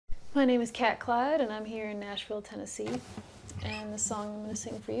My name is Clyde, and I'm here in Nashville, Tennessee. And the song I'm going to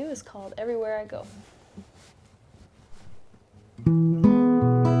sing for you is called Everywhere I Go.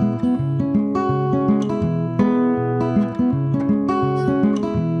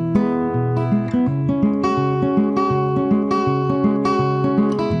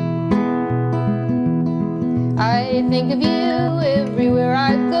 I think of you everywhere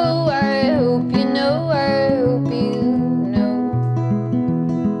I go. I hope you know, I hope you know.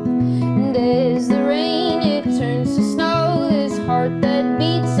 And as the rain, it turns to snow. This heart that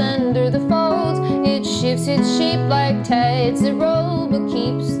beats under the folds, it shifts its shape like tides that roll, but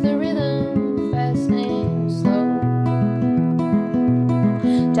keeps the rhythm fast and slow.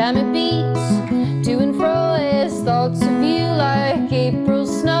 Time it beats to and fro as thoughts of you like April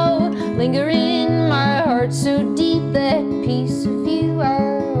snow linger in my heart so deep that piece of you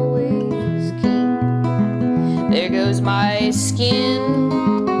I always keep. There goes my skin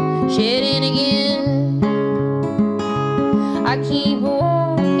shedding again. I keep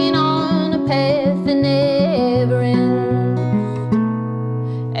walking on a path that never ends.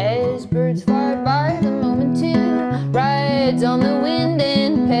 As birds fly by, the moment too rides on the wind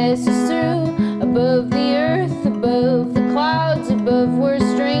and passes through, above the earth, above the clouds, above where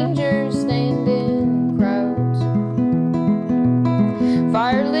strangers stand in crowds.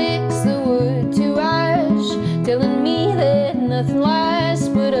 Fire licks the wood to ash, telling me that nothing lasts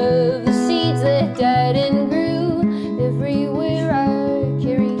but of the seeds that died and grew everywhere I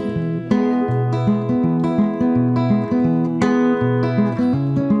carry you.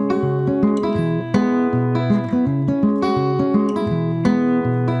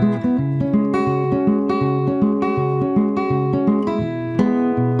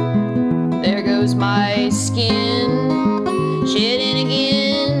 There goes my skin shedding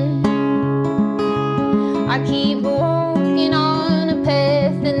again. I keep walking on a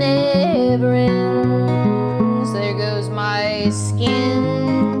path that never ends. There goes my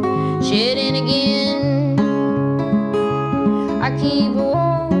skin shedding again. I keep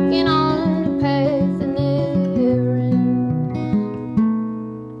walking on a path that never ends.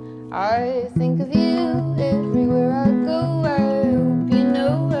 I think of you everywhere I go. I hope you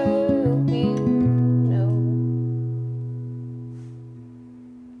know, I hope you know.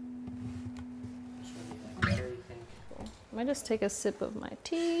 I might just take a sip of my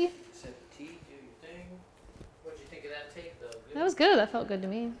tea. Sip of tea, do your thing. What'd you think of that take, though? Good? That was good. That felt good to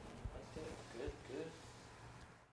me.